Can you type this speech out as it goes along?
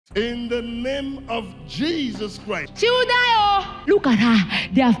In the name of Jesus Christ. She will die, oh. Look at her.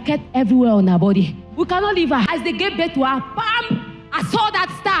 They have kept everywhere on her body. We cannot leave her. As they gave birth to her, bam! I saw that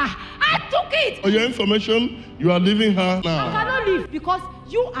star. I took it. For your information, you are leaving her now. I cannot leave because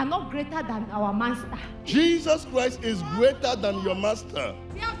you are not greater than our master. Jesus Christ is greater than your master.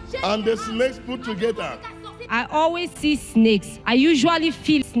 And the snakes put together. I always see snakes. I usually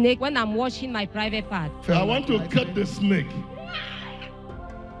feel snake when I'm washing my private part. I want to cut the snake.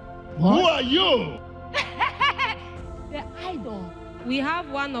 What? Who are you? The idol. We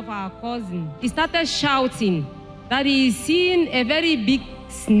have one of our cousins. He started shouting that he is seeing a very big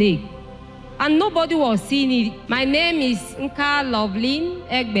snake. And nobody was seeing it. My name is Nka Lovelin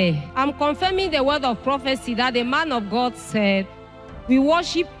Egbe. I'm confirming the word of prophecy that the man of God said, we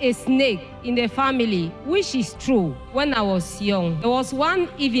worship a snake in the family, which is true. When I was young, there was one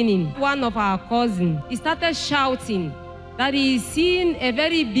evening, one of our cousins, he started shouting that he is seeing a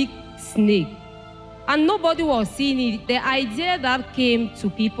very big snake. And nobody was seeing it. The idea that came to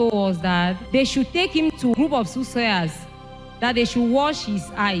people was that they should take him to a group of soothsayers, that they should wash his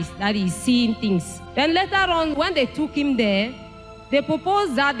eyes, that he's seeing things. Then later on, when they took him there, they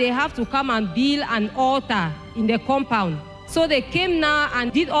proposed that they have to come and build an altar in the compound. So they came now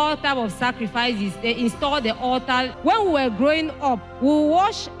and did all types of sacrifices. They installed the altar. When we were growing up, we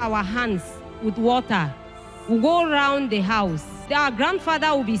wash our hands with water. We go around the house. Our grandfather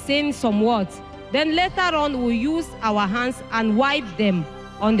will be saying some words. Then later on, we use our hands and wipe them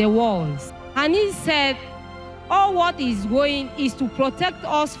on the walls. And he said, all what is going is to protect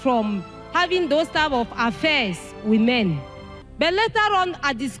us from having those type of affairs with men. But later on,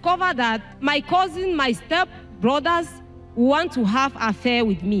 I discovered that my cousin, my step brothers, want to have affair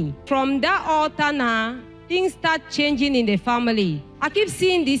with me. From that altar now, things start changing in the family. I keep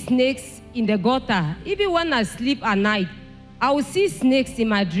seeing these snakes in the gutter. Even when I sleep at night, I will see snakes in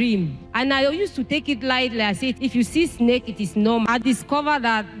my dream. And I used to take it lightly. I said, if you see snake, it is normal. I discovered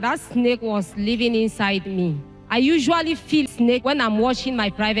that that snake was living inside me. I usually feel snake when I'm washing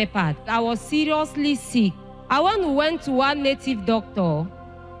my private part. I was seriously sick. I went to one native doctor.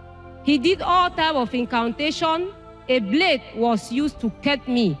 He did all type of incantation. A blade was used to cut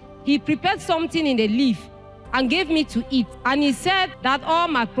me. He prepared something in the leaf and gave me to eat. And he said that all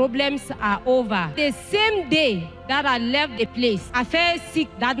my problems are over. The same day that I left the place, I felt sick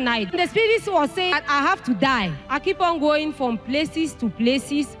that night. The spirit was saying that I have to die. I keep on going from places to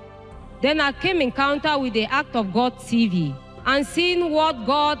places. Then I came in encounter with the Ark of God TV and seeing what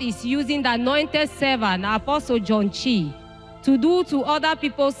God is using the anointed servant, Apostle John Chi, to do to other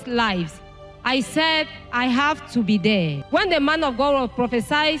people's lives. I said, I have to be there. When the man of God was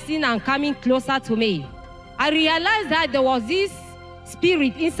prophesying and coming closer to me, I realized that there was this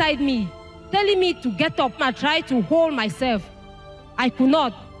spirit inside me telling me to get up and try to hold myself. I could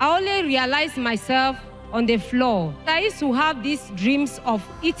not. I only realized myself on the floor. I used to have these dreams of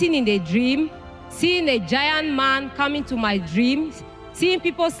eating in the dream, seeing a giant man coming to my dreams, seeing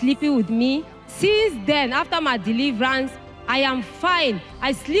people sleeping with me. Since then, after my deliverance, I am fine.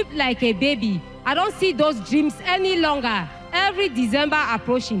 I sleep like a baby. I don't see those dreams any longer. Every December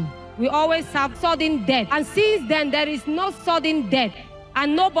approaching, we always have sudden death. And since then, there is no sudden death.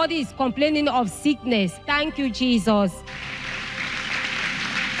 And nobody is complaining of sickness. Thank you, Jesus.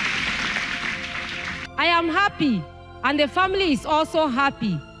 I am happy. And the family is also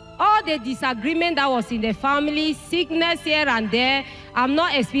happy. All the disagreement that was in the family, sickness here and there, I'm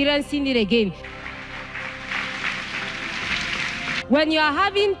not experiencing it again. When you are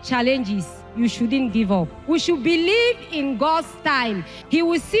having challenges, you shouldn't give up. We should believe in God's time. He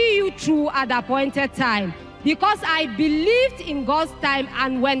will see you through at the appointed time. Because I believed in God's time,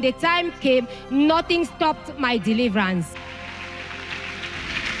 and when the time came, nothing stopped my deliverance.